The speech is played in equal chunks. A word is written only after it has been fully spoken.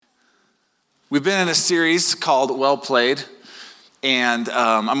We've been in a series called Well Played, and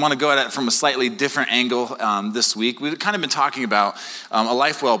I'm going to go at it from a slightly different angle this week. We've kind of been talking about a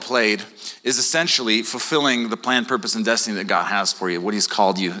life well played is essentially fulfilling the plan, purpose, and destiny that God has for you, what he's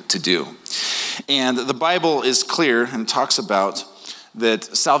called you to do. And the Bible is clear and talks about that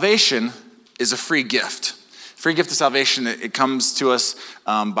salvation is a free gift. Free gift of salvation, it comes to us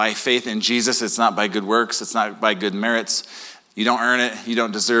by faith in Jesus. It's not by good works. It's not by good merits. You don't earn it. You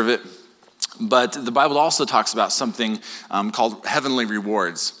don't deserve it. But the Bible also talks about something called heavenly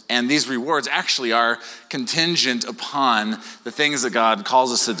rewards. And these rewards actually are contingent upon the things that God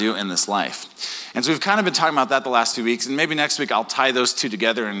calls us to do in this life. And so we've kind of been talking about that the last few weeks. And maybe next week I'll tie those two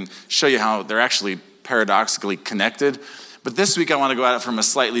together and show you how they're actually paradoxically connected. But this week I want to go at it from a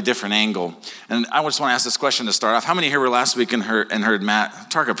slightly different angle. And I just want to ask this question to start off. How many here were last week and heard Matt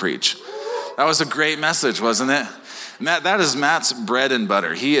Tarka preach? That was a great message, wasn't it? Matt, that is Matt's bread and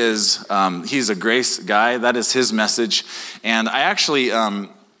butter. He's a grace guy. That is his message. And I actually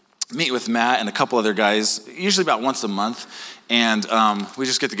meet with Matt and a couple other guys, usually about once a month. And we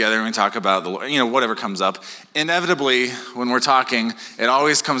just get together and we talk about whatever comes up. Inevitably, when we're talking, it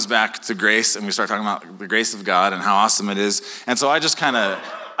always comes back to grace, and we start talking about the grace of God and how awesome it is. And so I just kind of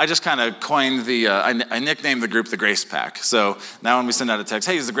coined I nicknamed the group the Grace Pack. So now when we send out a text,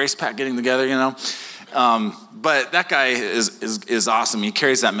 hey, is the Grace Pack getting together? But that guy is awesome. He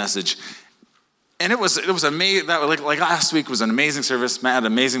carries that message, and it was amazing. That like last week was an amazing service. Matt had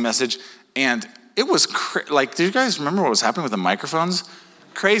an amazing message, and it was do you guys remember what was happening with the microphones?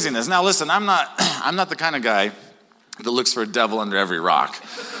 Craziness. Now listen, I'm not the kind of guy that looks for a devil under every rock,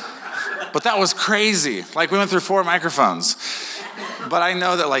 but that was crazy. Like we went through 4 microphones. But I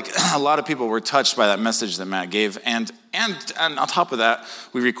know that a lot of people were touched by that message that Matt gave, and on top of that,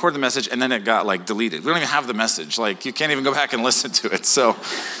 we recorded the message and then it got deleted. We don't even have the message. You can't even go back and listen to it. So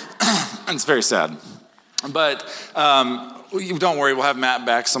it's very sad. But don't worry, we'll have Matt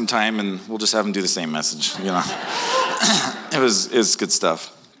back sometime and we'll just have him do the same message. It was good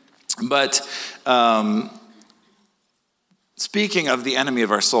stuff. But speaking of the enemy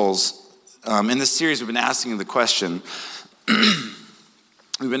of our souls, in this series we've been asking the question.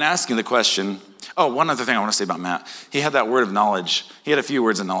 One other thing I want to say about Matt. He had that word of knowledge. He had a few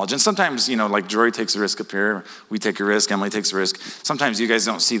words of knowledge. And sometimes, Jory takes a risk up here. We take a risk. Emily takes a risk. Sometimes you guys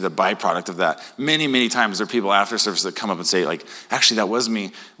don't see the byproduct of that. Many, many times there are people after service that come up and say, actually, that was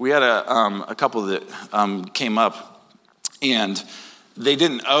me. We had a couple that came up, and they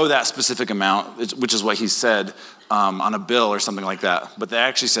didn't owe that specific amount, which is what he said, on a bill or something like that. But they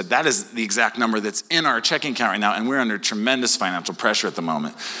actually said, that is the exact number that's in our checking account right now, and we're under tremendous financial pressure at the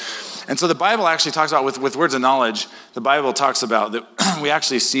moment. And so the Bible actually talks about, with words of knowledge, the Bible talks about that we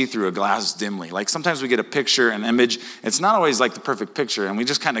actually see through a glass dimly. Sometimes we get a picture, an image. It's not always the perfect picture, and we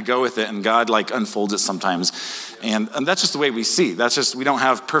just kind of go with it, and God unfolds it sometimes. And that's just the way we see. We don't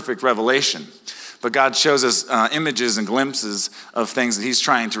have perfect revelation. But God shows us images and glimpses of things that he's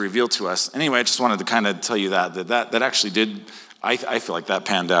trying to reveal to us. Anyway, I just wanted to kind of tell you that actually did, I feel like that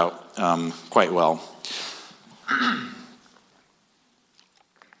panned out quite well.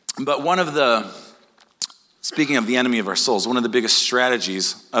 But speaking of the enemy of our souls, one of the biggest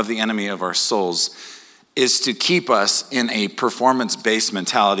strategies of the enemy of our souls is to keep us in a performance-based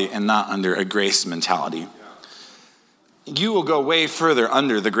mentality and not under a grace mentality. You will go way further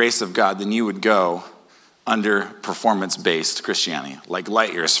under the grace of God than you would go under performance-based Christianity,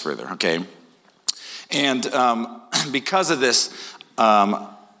 light years further, okay? And because of this,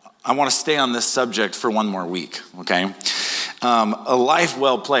 I want to stay on this subject for one more week, okay? A life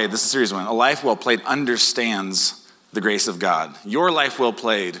well played, this is a serious one, a life well played understands the grace of God. Your life well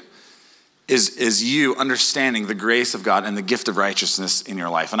played is you understanding the grace of God and the gift of righteousness in your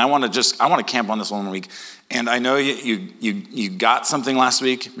life. And I want to camp on this one week. And I know you got something last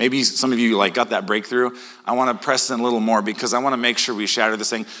week. Maybe some of you got that breakthrough. I want to press in a little more because I want to make sure we shatter this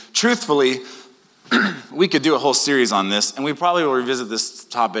thing. Truthfully, we could do a whole series on this, and we probably will revisit this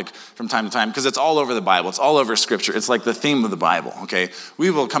topic from time to time because it's all over the Bible. It's all over Scripture. It's the theme of the Bible, okay?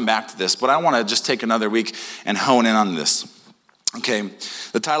 We will come back to this, but I want to just take another week and hone in on this. Okay,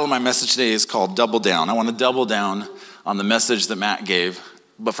 the title of my message today is called Double Down. I want to double down on the message that Matt gave,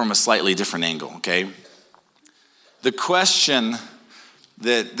 but from a slightly different angle, okay? The question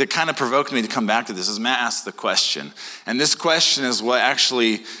that kind of provoked me to come back to this is Matt asked the question. And this question is what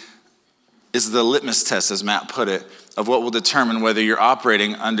actually is the litmus test, as Matt put it, of what will determine whether you're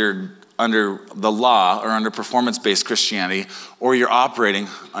operating under the law or under performance-based Christianity, or you're operating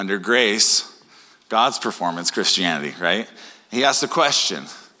under grace, God's performance Christianity, right? He asked the question,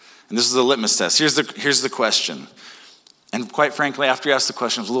 and this is the litmus test. Here's the question. And quite frankly, after you asked the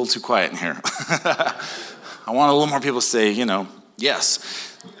question, it was a little too quiet in here. I want a little more people to say,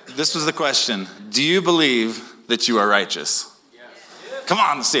 yes. This was the question. Do you believe that you are righteous? Yes. Come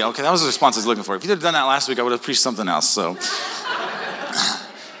on, see. Okay, that was the response I was looking for. If you had done that last week, I would have preached something else. So,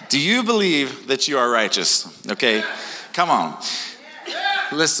 do you believe that you are righteous? Okay, come on.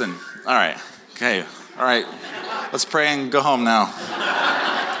 Listen. All right. Okay. All right. Let's pray and go home now.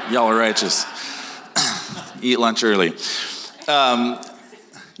 Y'all are righteous. Eat lunch early.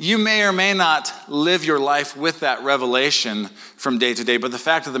 You may or may not live your life with that revelation from day to day, but the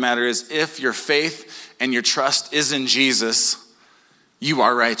fact of the matter is, if your faith and your trust is in Jesus, you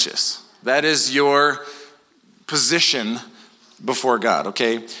are righteous. That is your position before God,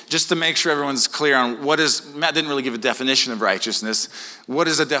 okay? Just to make sure everyone's clear on Matt didn't really give a definition of righteousness. What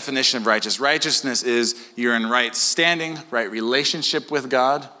is a definition of righteousness? Righteousness is you're in right standing, right relationship with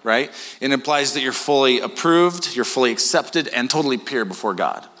God, right? It implies that you're fully approved, you're fully accepted, and totally pure before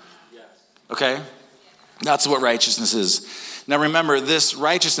God. Okay? That's what righteousness is. Now remember, this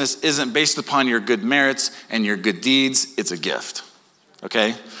righteousness isn't based upon your good merits and your good deeds. It's a gift.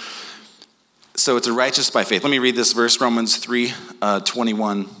 Okay? So it's a righteous by faith. Let me read this verse, Romans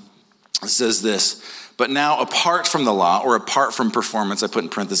 3:21. It says this, but now apart from the law, or apart from performance, I put in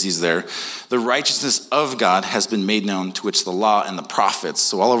parentheses there, the righteousness of God has been made known, to which the law and the prophets,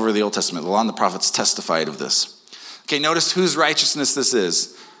 so all over the Old Testament, the law and the prophets testified of this. Okay, notice whose righteousness this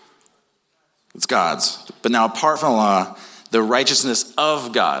is. It's God's. But now apart from the law, the righteousness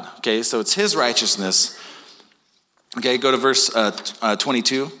of God. Okay, so it's his righteousness. Okay, go to verse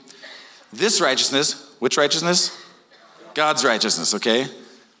 22. This righteousness, which righteousness? God's righteousness, okay?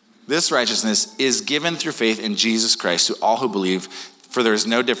 This righteousness is given through faith in Jesus Christ to all who believe, for there is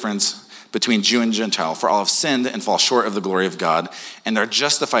no difference between Jew and Gentile, for all have sinned and fall short of the glory of God, and are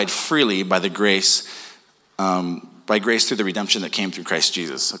justified freely by grace through the redemption that came through Christ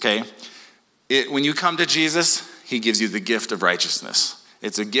Jesus, okay? When you come to Jesus, he gives you the gift of righteousness.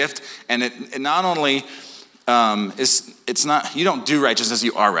 It's a gift, and it not only... it's not, you don't do righteousness,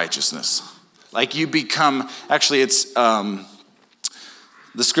 you are righteousness. Like you become, actually it's, the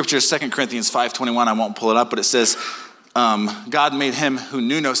scripture is 2 Corinthians 5:21, I won't pull it up, but it says, God made him who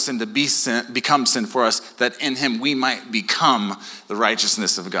knew no sin to become sin for us, that in him we might become the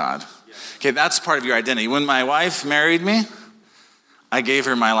righteousness of God. Okay, that's part of your identity. When my wife married me, I gave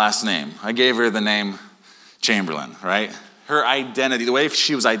her my last name. I gave her the name Chamberlain, right? Her identity, the way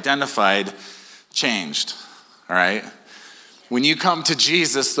she was identified changed. All right? When you come to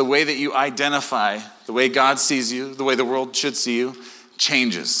Jesus, the way that you identify, the way God sees you, the way the world should see you,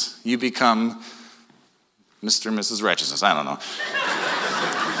 changes. You become Mr. and Mrs. Righteousness. I don't know.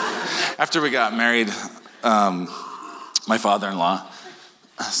 After we got married, my father-in-law,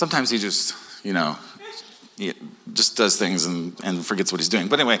 sometimes he just, he just does things and forgets what he's doing.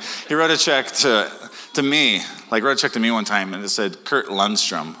 But anyway, he wrote a check to me, one time, and it said Kurt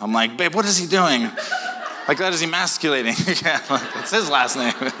Lundstrom. I'm like, babe, what is he doing? Like, that is emasculating. Yeah, it's his last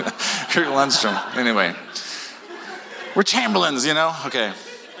name, Kurt Lundstrom. Anyway, we're Chamberlains, Okay.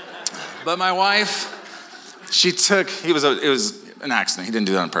 But my wife, it was an accident. He didn't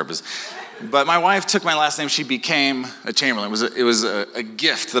do that on purpose. But my wife took my last name. She became a Chamberlain. It was a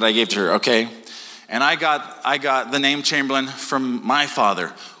gift that I gave to her, okay? And I got the name Chamberlain from my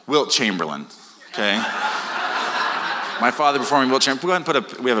father, Wilt Chamberlain, okay? My father before me, Wilt Chamberlain. Go ahead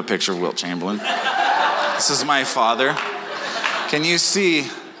and we have a picture of Wilt Chamberlain. This is my father. Can you see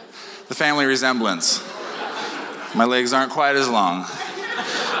the family resemblance? My legs aren't quite as long.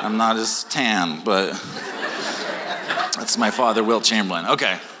 I'm not as tan, but that's my father, Wilt Chamberlain.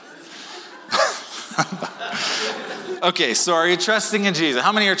 Okay. Okay, so are you trusting in Jesus?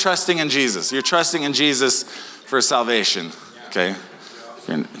 How many are trusting in Jesus? You're trusting in Jesus for salvation, okay?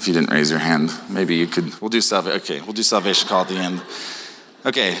 If you didn't raise your hand, maybe you could. We'll do salvation call at the end.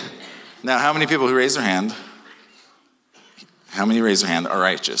 Okay, now how many people who raise their hand, are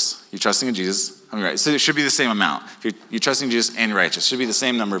righteous? You're trusting in Jesus, how many right? So it should be the same amount. If you're trusting in Jesus and you're righteous, it should be the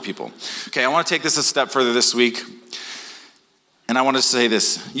same number of people. Okay, I want to take this a step further this week. And I want to say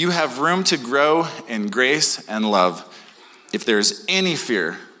this. You have room to grow in grace and love if there's any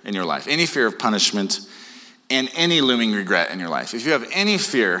fear in your life, any fear of punishment, and any looming regret in your life. If you have any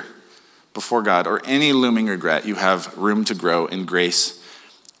fear before God or any looming regret, you have room to grow in grace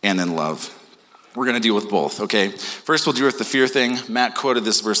and in love. We're going to deal with both, okay? First, we'll deal with the fear thing. Matt quoted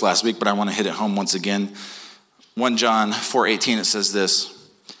this verse last week, but I want to hit it home once again. 1 John 4:18, it says this.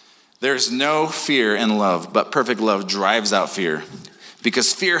 There's no fear in love, but perfect love drives out fear,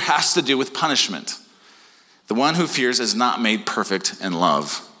 because fear has to do with punishment. The one who fears is not made perfect in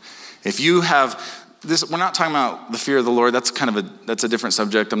love. If you have we're not talking about the fear of the Lord. That's that's a different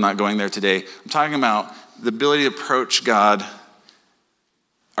subject. I'm not going there today. I'm talking about the ability to approach God.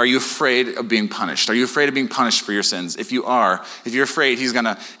 Are you afraid of being punished? Are you afraid of being punished for your sins? If you're afraid he's going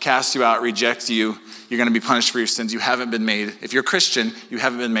to cast you out, reject you, you're going to be punished for your sins. You haven't been made, if you're a Christian, you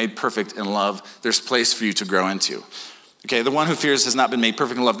haven't been made perfect in love. There's place for you to grow into. Okay, the one who fears has not been made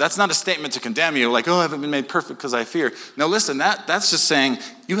perfect in love. That's not a statement to condemn you, like, I haven't been made perfect because I fear. No, listen, that's just saying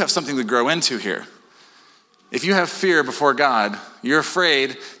you have something to grow into here. If you have fear before God, you're afraid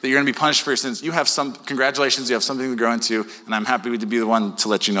that you're going to be punished for your sins, congratulations, you have something to grow into, and I'm happy to be the one to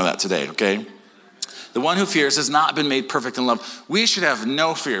let you know that today, okay? The one who fears has not been made perfect in love. We should have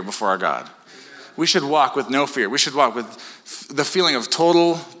no fear before our God. We should walk with no fear. We should walk with the feeling of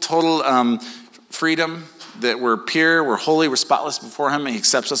total freedom, that we're pure, we're holy, we're spotless before him, and he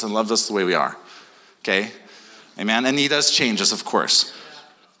accepts us and loves us the way we are, okay? Amen? And he does change us, of course.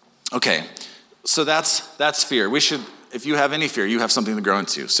 Okay. So that's fear. If you have any fear, you have something to grow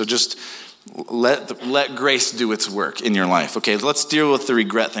into. So just let grace do its work in your life. Okay, let's deal with the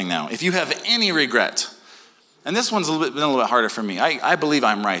regret thing now. If you have any regret, and this one's been a little bit harder for me. I believe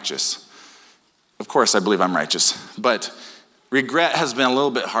I'm righteous. Of course, I believe I'm righteous. But regret has been a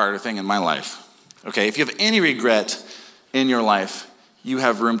little bit harder thing in my life. Okay, if you have any regret in your life, you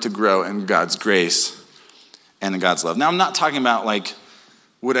have room to grow in God's grace and in God's love. Now, I'm not talking about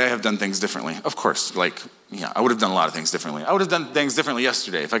would I have done things differently? Of course, I would have done a lot of things differently. I would have done things differently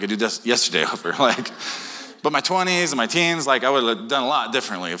yesterday if I could do this yesterday over, but my 20s and my teens, I would have done a lot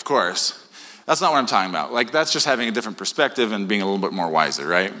differently, of course. That's not what I'm talking about. That's just having a different perspective and being a little bit more wiser,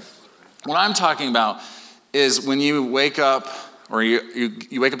 right? What I'm talking about is when you wake up, or you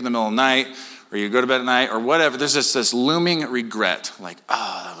wake up in the middle of the night, or you go to bed at night, or whatever, there's just this looming regret,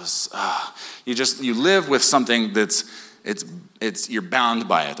 you live with something you're bound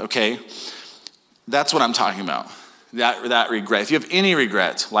by it, okay? That's what I'm talking about, that regret. If you have any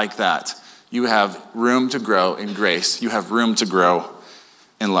regret like that, you have room to grow in grace. You have room to grow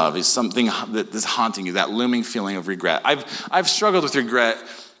in love. It's something that is haunting you, that looming feeling of regret. I've struggled with regret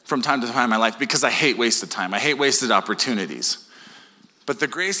from time to time in my life because I hate wasted time. I hate wasted opportunities. But the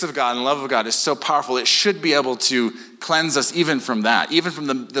grace of God and love of God is so powerful, it should be able to cleanse us even from that, even from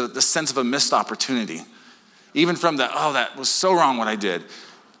the sense of a missed opportunity. Even from that was so wrong what I did.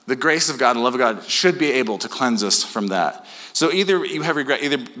 The grace of God and love of God should be able to cleanse us from that. So either you have regret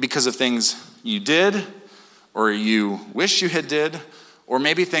either because of things you did or you wish you had did, or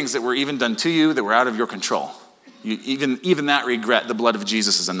maybe things that were even done to you that were out of your control. Even that regret, the blood of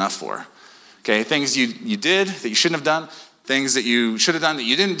Jesus is enough for. Okay, things you did that you shouldn't have done, things that you should have done that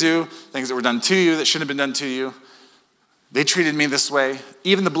you didn't do, things that were done to you that shouldn't have been done to you. They treated me this way.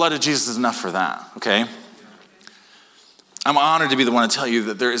 Even the blood of Jesus is enough for that, okay? I'm honored to be the one to tell you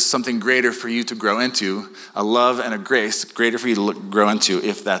that there is something greater for you to grow into, a love and a grace greater for you to grow into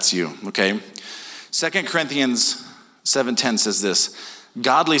if that's you, okay? 2 Corinthians 7:10 says this,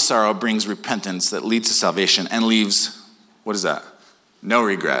 godly sorrow brings repentance that leads to salvation and leaves, what is that? No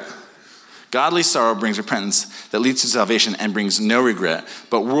regret. Godly sorrow brings repentance that leads to salvation and brings no regret,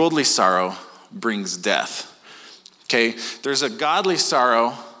 but worldly sorrow brings death. Okay, there's a godly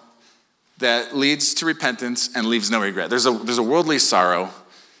sorrow that leads to repentance and leaves no regret. There's a worldly sorrow.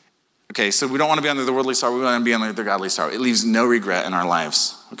 Okay, so we don't want to be under the worldly sorrow. We want to be under the godly sorrow. It leaves no regret in our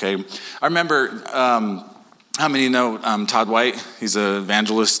lives. Okay, I remember. How many know Todd White? He's an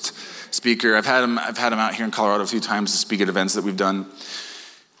evangelist speaker. I've had him out here in Colorado a few times to speak at events that we've done.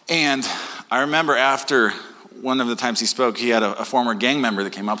 And I remember after one of the times he spoke, he had a former gang member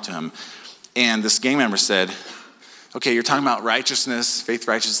that came up to him, and this gang member said, okay, you're talking about righteousness, faith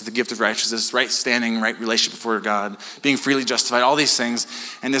righteousness, the gift of righteousness, right standing, right relationship before God, being freely justified, all these things.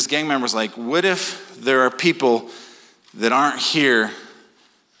 And this gang member was like, what if there are people that aren't here,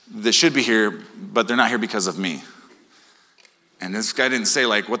 that should be here, but they're not here because of me? And this guy didn't say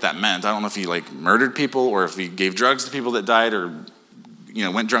what that meant. I don't know if he murdered people or if he gave drugs to people that died or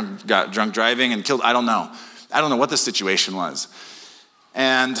got drunk driving and killed. I don't know. I don't know what the situation was.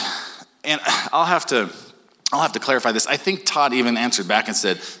 And I'll have to clarify this. I think Todd even answered back and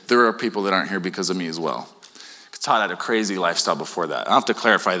said, there are people that aren't here because of me as well. Because Todd had a crazy lifestyle before that. I'll have to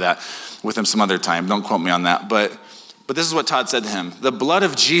clarify that with him some other time. Don't quote me on that. But this is what Todd said to him. The blood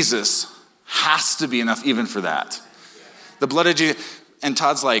of Jesus has to be enough even for that. The blood of Jesus. And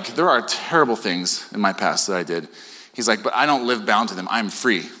Todd's like, there are terrible things in my past that I did. He's like, but I don't live bound to them. I'm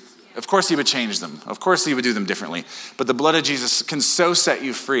free. Of course he would change them. Of course he would do them differently. But the blood of Jesus can so set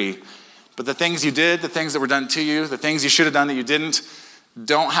you free. But the things you did, the things that were done to you, the things you should have done that you didn't,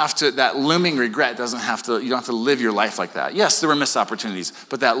 that looming regret you don't have to live your life like that. Yes, there were missed opportunities,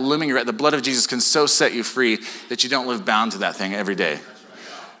 but that looming regret, the blood of Jesus can so set you free that you don't live bound to that thing every day.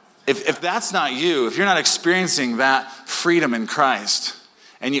 If that's not you, if you're not experiencing that freedom in Christ,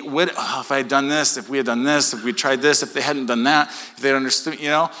 and if I had done this, if we had done this, if we tried this, if they hadn't done that, if they had understood,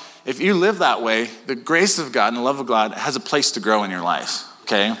 if you live that way, the grace of God and the love of God has a place to grow in your life,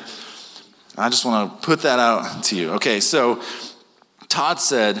 okay? I just want to put that out to you. Okay, so Todd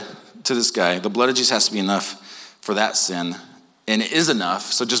said to this guy, the blood of Jesus has to be enough for that sin, and it is enough,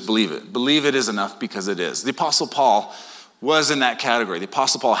 so just believe it. Believe it is enough because it is. The Apostle Paul was in that category. The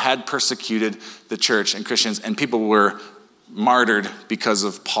Apostle Paul had persecuted the church and Christians, and people were martyred because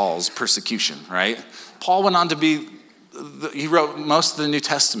of Paul's persecution, right? Paul went on to he wrote most of the New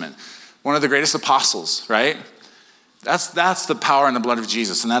Testament, one of the greatest apostles, right? That's the power in the blood of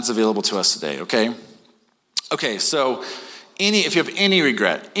Jesus, and that's available to us today, okay? Okay, so if you have any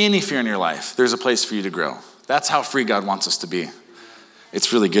regret, any fear in your life, there's a place for you to grow. That's how free God wants us to be.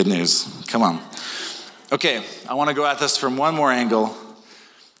 It's really good news. Come on. Okay, I want to go at this from one more angle,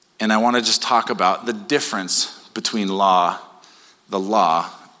 and I want to just talk about the difference between the law,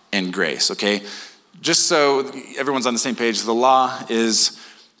 and grace, okay? Just so everyone's on the same page, the law is,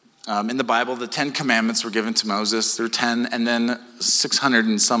 in the Bible, the 10 commandments were given to Moses. There were 10, and then 600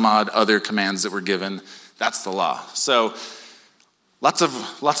 and some odd other commands that were given. That's the law. So lots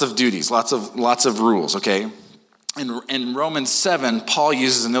of duties, lots of rules, okay? In Romans 7, Paul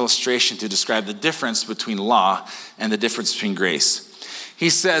uses an illustration to describe the difference between law and the difference between grace. He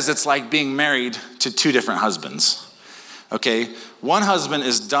says it's like being married to two different husbands, okay? One husband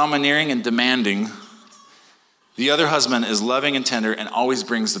is domineering and demanding. The other husband is loving and tender and always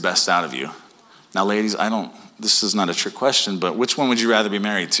brings the best out of you. Now, ladies, this is not a trick question, but which one would you rather be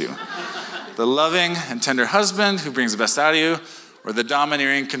married to? The loving and tender husband who brings the best out of you, or the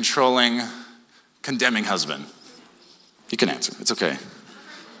domineering, controlling, condemning husband? You can answer. It's okay.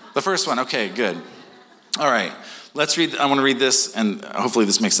 The first one. Okay, good. All right. Let's read. I want to read this, and hopefully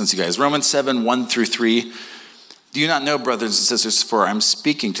this makes sense to you guys. Romans 7, 1-3. Do you not know, brothers and sisters, for I'm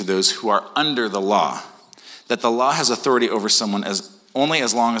speaking to those who are under the law, that the law has authority over someone only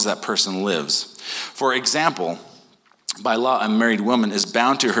as long as that person lives. For example, by law, a married woman is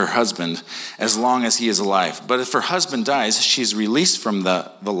bound to her husband as long as he is alive. But if her husband dies, she is released from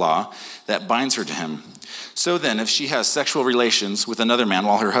the law that binds her to him. So then, if she has sexual relations with another man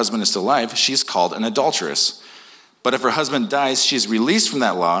while her husband is still alive, she is called an adulteress. But if her husband dies, she is released from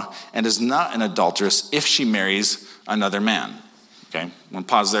that law and is not an adulteress if she marries another man. Okay, I'm going to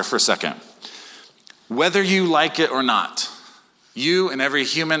pause there for a second. Whether you like it or not, you and every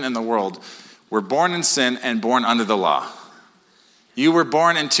human in the world were born in sin and born under the law. You were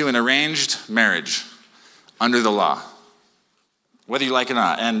born into an arranged marriage under the law, whether you like it or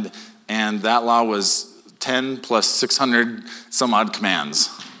not. And that law was 10 plus 600 some odd commands.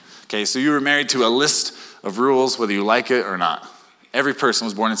 Okay, so you were married to a list of rules, whether you like it or not. Every person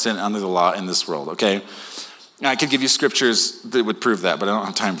was born in sin under the law in this world, okay? Now, I could give you scriptures that would prove that, but I don't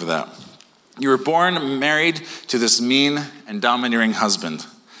have time for that. You were born married to this mean and domineering husband.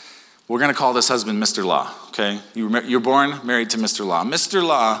 We're going to call this husband Mr. Law, okay? You're born married to Mr. Law. Mr.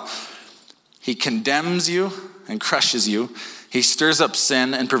 Law, he condemns you and crushes you. He stirs up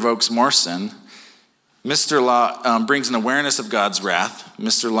sin and provokes more sin. Mr. Law brings an awareness of God's wrath.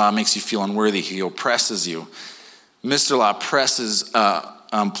 Mr. Law makes you feel unworthy. He oppresses you. Mr. Law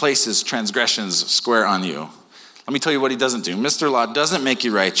places transgressions square on you. Let me tell you what he doesn't do. Mr. Law doesn't make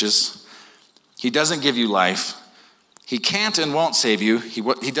you righteous. He doesn't give you life. He can't and won't save you.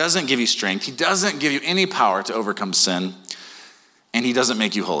 He doesn't give you strength. He doesn't give you any power to overcome sin. And he doesn't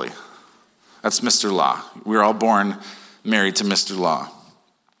make you holy. That's Mr. Law. We're all born married to Mr. Law.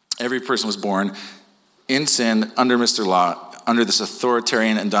 Every person was born in sin under Mr. Law, under this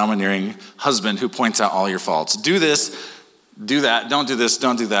authoritarian and domineering husband who points out all your faults. Do this, do that, don't do this,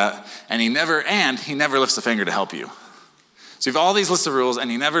 don't do that. And he never lifts a finger to help you. So you have all these lists of rules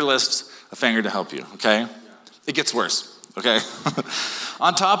and he never lifts a finger to help you, okay? It gets worse, okay?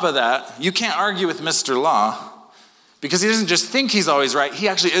 On top of that, you can't argue with Mr. Law because he doesn't just think he's always right, he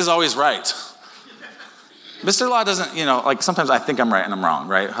actually is always right. Mr. Law doesn't, like sometimes I think I'm right and I'm wrong,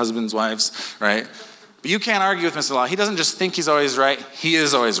 right? Husbands, wives, right? But you can't argue with Mr. Law. He doesn't just think he's always right, he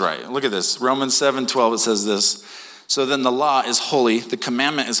is always right. Look at this, Romans 7:12, it says this. So then the law is holy, the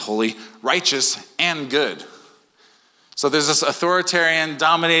commandment is holy, righteous, and good. So there's this authoritarian,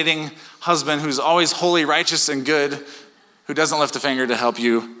 dominating husband who's always holy, righteous, and good, who doesn't lift a finger to help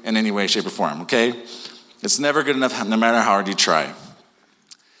you in any way, shape, or form, okay? It's never good enough, no matter how hard you try.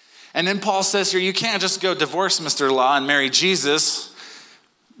 And then Paul says here, you can't just go divorce Mr. Law and marry Jesus.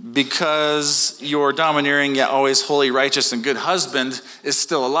 because your domineering yet always holy, righteous, and good husband is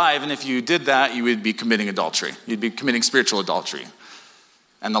still alive. And if you did that, you would be committing adultery. You'd be committing spiritual adultery.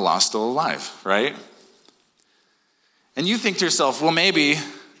 And the law's still alive, right? And you think to yourself, well, maybe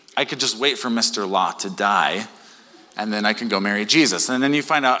I could just wait for Mr. Law to die, and then I can go marry Jesus. And then you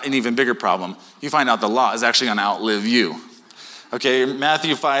find out an even bigger problem. You find out the law is actually going to outlive you. Okay,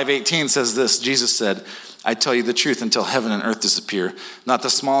 Matthew 5:18 says this. Jesus said, I tell you the truth, until heaven and earth disappear, not the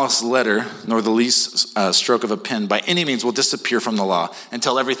smallest letter nor the least stroke of a pen by any means will disappear from the law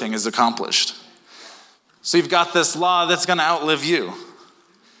until everything is accomplished. So you've got this law that's going to outlive you.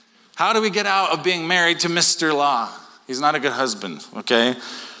 How do we get out of being married to Mr. Law? He's not a good husband, okay?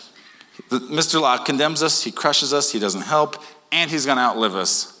 Mr. Law condemns us, he crushes us, he doesn't help, and he's going to outlive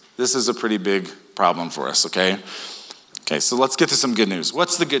us. This is a pretty big problem for us, okay? Okay, so let's get to some good news.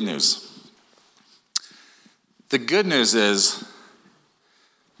 What's the good news? The good news is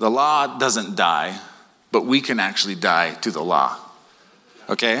the law doesn't die, but we can actually die to the law,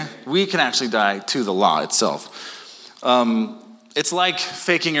 okay? We can actually die to the law itself. It's like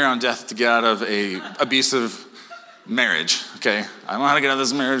faking your own death to get out of a abusive marriage, okay? I don't know how to get out of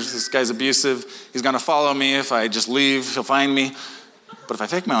this marriage. This guy's abusive. He's going to follow me. If I just leave, he'll find me. But if I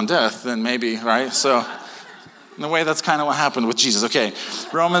fake my own death, then maybe, right? So in a way, that's kind of what happened with Jesus. Okay,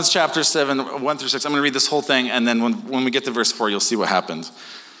 Romans chapter 7, 1-6. I'm going to read this whole thing, and then when we get to verse 4, you'll see what happened.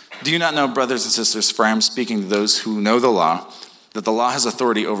 Do you not know, brothers and sisters, for I am speaking to those who know the law, that the law has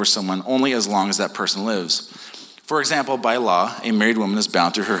authority over someone only as long as that person lives. For example, by law, a married woman is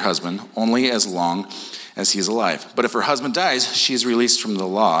bound to her husband only as long as he is alive. But if her husband dies, she is released from the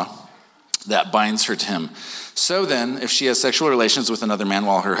law that binds her to him. So then, if she has sexual relations with another man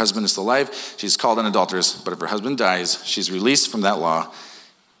while her husband is still alive, she's called an adulteress. But if her husband dies, she's released from that law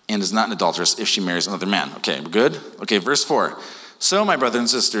and is not an adulteress if she marries another man. Okay, we're good? Okay, verse 4. So, my brothers and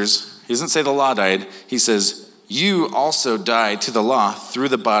sisters, he doesn't say the law died. He says, you also died to the law through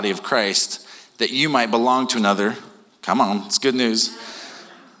the body of Christ, that you might belong to another. Come on, it's good news.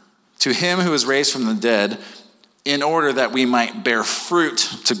 To him who was raised from the dead, in order that we might bear fruit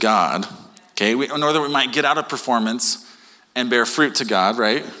to God. Okay, in order that we might get out of performance and bear fruit to God,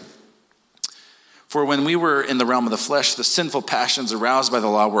 right? For when we were in the realm of the flesh, the sinful passions aroused by the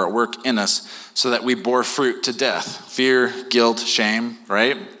law were at work in us, so that we bore fruit to death. Fear, guilt, shame,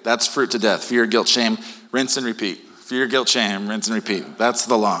 right? That's fruit to death. Fear, guilt, shame, rinse and repeat. Fear, guilt, shame, rinse and repeat. That's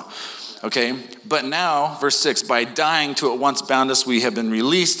the law. Okay, but now, verse 6, by dying to what once bound us, we have been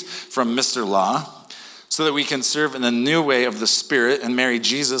released from Mr. Law, so that we can serve in the new way of the Spirit and marry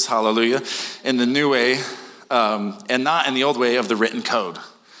Jesus, hallelujah, in the new way, and not in the old way of the written code.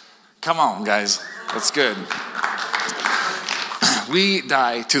 Come on, guys, that's good. We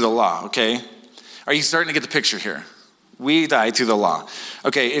die to the law, okay? Are you starting to get the picture here? We die to the law.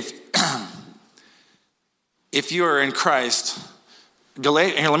 Okay, if you are in Christ, here,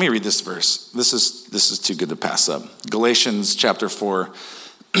 let me read this verse. This is too good to pass up. Galatians chapter 4,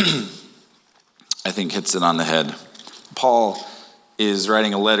 I think hits it on the head. Paul is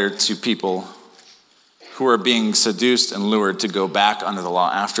writing a letter to people who are being seduced and lured to go back under the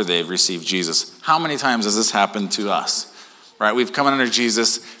law after they've received Jesus. How many times has this happened to us? Right? We've come under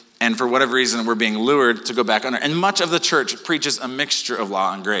Jesus, and for whatever reason, we're being lured to go back under. And much of the church preaches a mixture of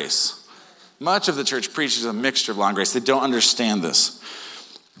law and grace. Much of the church preaches a mixture of law and grace. They don't understand this.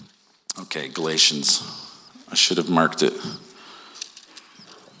 Okay, Galatians. I should have marked it.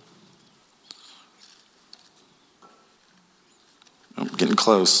 Oh, getting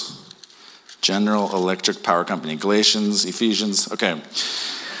close. General Electric Power Company. Galatians, Ephesians. Okay.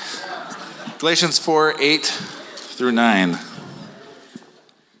 Galatians 4, 8-9.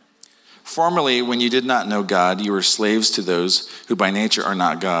 Formerly, when you did not know God, you were slaves to those who by nature are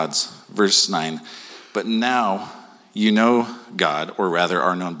not God's. Verse 9. But now you know God, or rather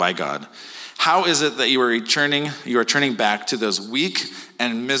are known by God. How is it that you are turning back to those weak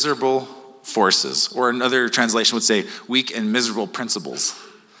and miserable forces? Or another translation would say, weak and miserable principles.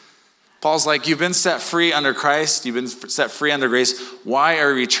 Paul's like, you've been set free under Christ. You've been set free under grace. Why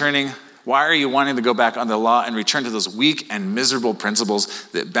are you wanting to go back under the law and return to those weak and miserable principles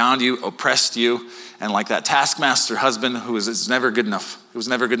that bound you, oppressed you, and like that taskmaster husband who was never good enough. It was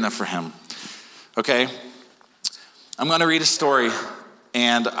never good enough for him. Okay? I'm going to read a story,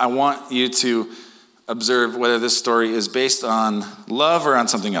 and I want you to observe whether this story is based on love or on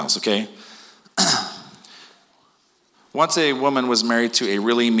something else, okay? Once a woman was married to a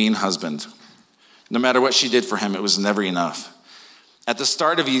really mean husband. No matter what she did for him, it was never enough. At the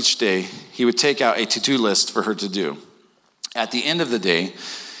start of each day, he would take out a to-do list for her to do. At the end of the day,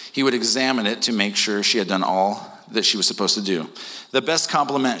 he would examine it to make sure she had done all that she was supposed to do. The best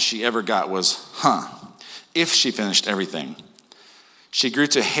compliment she ever got was, if she finished everything. She grew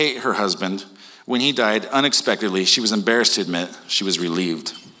to hate her husband. When he died unexpectedly, she was embarrassed to admit she was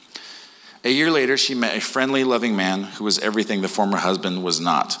relieved. A year later, she met a friendly, loving man who was everything the former husband was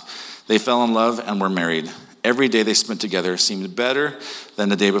not. They fell in love and were married. Every day they spent together seemed better than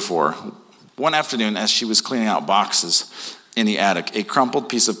the day before. One afternoon, as she was cleaning out boxes in the attic, a crumpled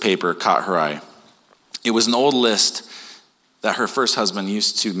piece of paper caught her eye. It was an old list that her first husband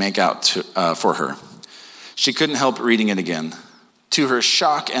used to make out for her. She couldn't help reading it again. To her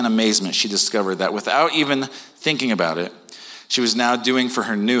shock and amazement, she discovered that without even thinking about it, she was now doing for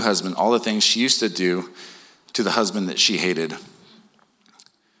her new husband all the things she used to do to the husband that she hated.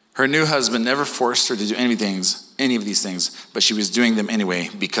 Her new husband never forced her to do any of these things, but she was doing them anyway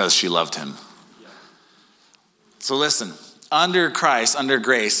because she loved him. So listen, under Christ, under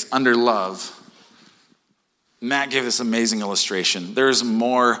grace, under love, Matt gave this amazing illustration. There's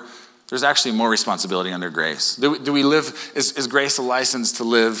actually more responsibility under grace. Do we live, is grace a license to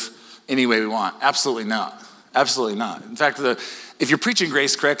live any way we want? Absolutely not. Absolutely not. In fact, if you're preaching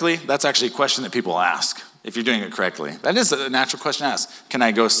grace correctly, that's actually a question that people ask. If you're doing it correctly. That is a natural question to ask. Can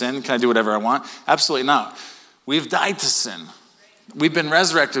I go sin? Can I do whatever I want? Absolutely not. We've died to sin. We've been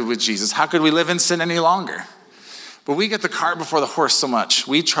resurrected with Jesus. How could we live in sin any longer? But we get the cart before the horse so much.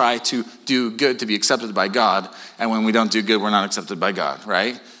 We try to do good to be accepted by God, and when we don't do good, we're not accepted by God,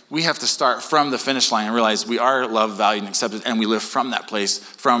 right? We have to start from the finish line and realize we are loved, valued, and accepted, and we live from that place,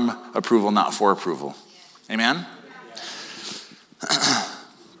 from approval, not for approval. Amen?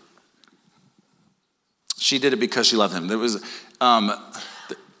 She did it because she loved him. There was,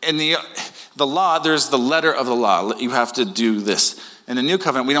 in the law, there's the letter of the law. You have to do this. In the new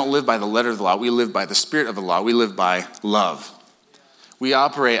covenant, we don't live by the letter of the law. We live by the spirit of the law. We live by love. We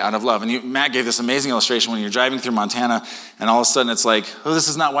operate out of love. And Matt gave this amazing illustration when you're driving through Montana, and all of a sudden it's like, oh, this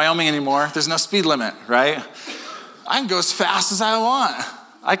is not Wyoming anymore. There's no speed limit, right? I can go as fast as I want.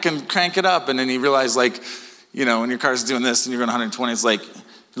 I can crank it up. And then you realize, like, you know, when your car's doing this and you're going 120, it's like,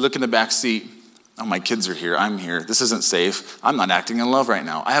 you look in the back seat. Oh, my kids are here. I'm here. This isn't safe. I'm not acting in love right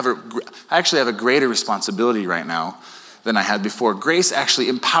now. I actually have a greater responsibility right now than I had before. Grace actually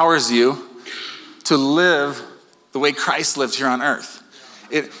empowers you to live the way Christ lived here on earth.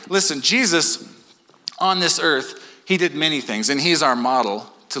 Listen, Jesus on this earth, he did many things, and he's our model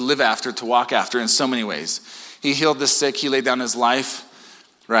to live after, to walk after in so many ways. He healed the sick. He laid down his life,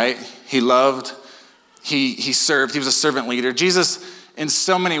 right? He loved. He served. He was a servant leader. Jesus, in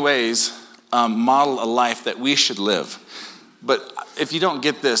so many ways, modeled a life that we should live. But if you don't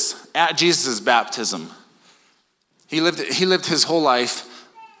get this, at Jesus' baptism, he lived his whole life.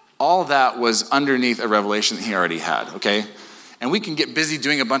 All that was underneath a revelation that he already had, okay? And we can get busy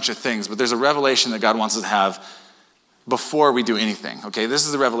doing a bunch of things, but there's a revelation that God wants us to have before we do anything, okay? This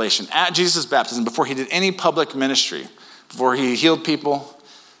is the revelation. At Jesus' baptism, before he did any public ministry, before he healed people,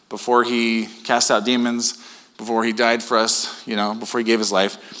 before he cast out demons, before he died for us, you know, before he gave his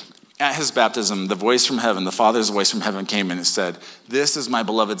life, at his baptism, the voice from heaven, the Father's voice from heaven came in and said, "This is my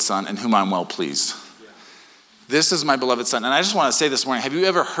beloved Son in whom I'm well pleased." This is my beloved Son. And I just want to say this morning, have you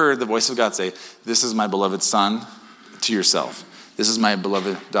ever heard the voice of God say, "This is my beloved Son," to yourself? This is my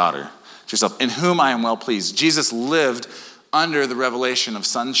beloved daughter to yourself, in whom I am well pleased. Jesus lived under the revelation of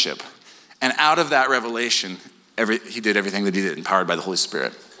sonship. And out of that revelation, he did everything that he did, empowered by the Holy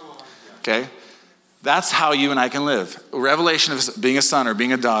Spirit. Okay? That's how you and I can live. A revelation of being a son or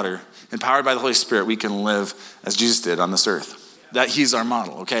being a daughter, empowered by the Holy Spirit, we can live as Jesus did on this earth. That he's our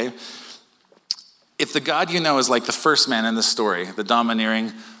model, okay? If the God you know is like the first man in this story, the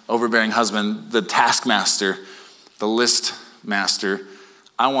domineering, overbearing husband, the taskmaster, the list master,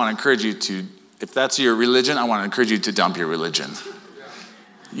 I want to encourage you to, if that's your religion, I want to encourage you to dump your religion.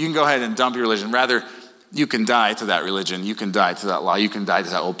 You can go ahead and dump your religion. Rather, you can die to that religion. You can die to that law. You can die to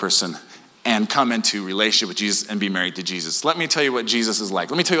that old person and come into relationship with Jesus and be married to Jesus. Let me tell you what Jesus is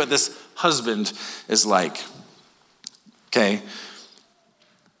like. Let me tell you what this husband is like. Okay?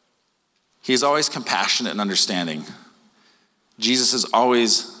 He's always compassionate and understanding. Jesus is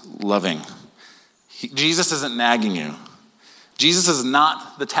always loving. Jesus isn't nagging you. Jesus is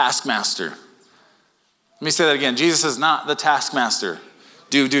not the taskmaster. Let me say that again. Jesus is not the taskmaster.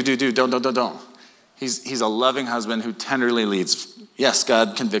 Do, don't. He's a loving husband who tenderly leads. Yes,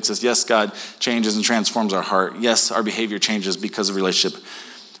 God convicts us. Yes, God changes and transforms our heart. Yes, our behavior changes because of relationship.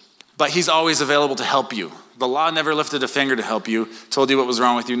 But he's always available to help you. The law never lifted a finger to help you, told you what was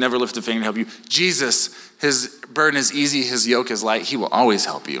wrong with you, never lifted a finger to help you. Jesus, his burden is easy, his yoke is light. He will always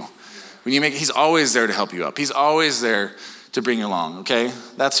help you. He's always there to help you up. He's always there to bring you along, okay?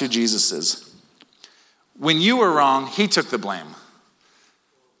 That's who Jesus is. When you were wrong, he took the blame.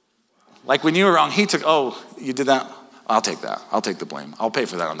 Like when you were wrong, he took, oh, you did that? I'll take that. I'll take the blame. I'll pay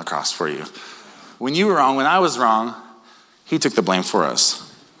for that on the cross for you. When you were wrong, when I was wrong, he took the blame for us.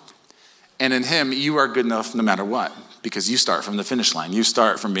 And in him, you are good enough no matter what, because you start from the finish line. You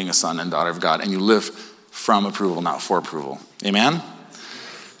start from being a son and daughter of God, and you live from approval, not for approval. Amen?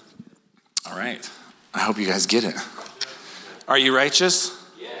 All right. I hope you guys get it. Are you righteous?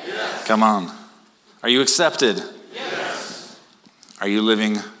 Yes. Come on. Are you accepted? Yes. Are you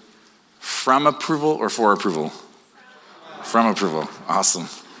living from approval or for approval? From approval. Awesome.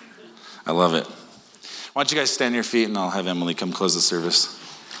 I love it. Why don't you guys stand on your feet and I'll have Emily come close the service.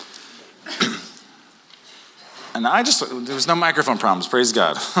 And there was no microphone problems. Praise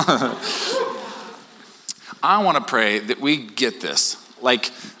God. I want to pray that we get this.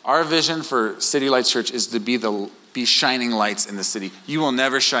 Like, our vision for City Lights Church is to be shining lights in the city. You will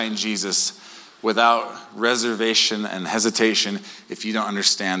never shine Jesus without reservation and hesitation if you don't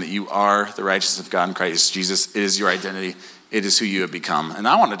understand that you are the righteousness of God in Christ Jesus. It is your identity. It is who you have become. And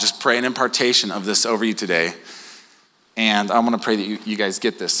I want to just pray an impartation of this over you today. And I want to pray that you guys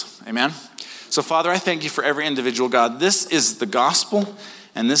get this. Amen? So, Father, I thank you for every individual, God. This is the gospel,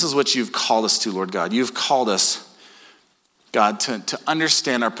 and this is what you've called us to, Lord God. You've called us, God, to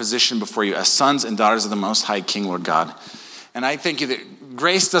understand our position before you as sons and daughters of the Most High King, Lord God. And I thank you that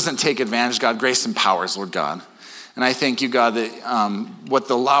grace doesn't take advantage, God. Grace empowers, Lord God. And I thank you, God, that what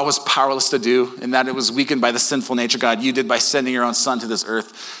the law was powerless to do, and that it was weakened by the sinful nature, God, you did by sending your own son to this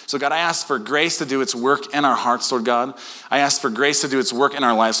earth. So, God, I ask for grace to do its work in our hearts, Lord God. I ask for grace to do its work in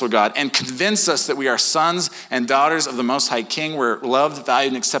our lives, Lord God, and convince us that we are sons and daughters of the Most High King. We're loved,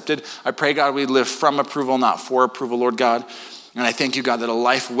 valued, and accepted. I pray, God, we live from approval, not for approval, Lord God. And I thank you, God, that a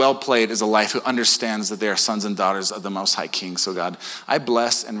life well played is a life who understands that they are sons and daughters of the Most High King. So, God, I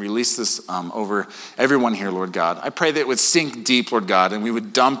bless and release this over everyone here, Lord God. I pray that it would sink deep, Lord God, and we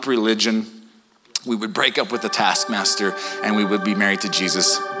would dump religion. We would break up with the taskmaster, and we would be married to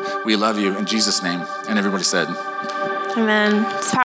Jesus. We love you in Jesus' name. And everybody said, Amen.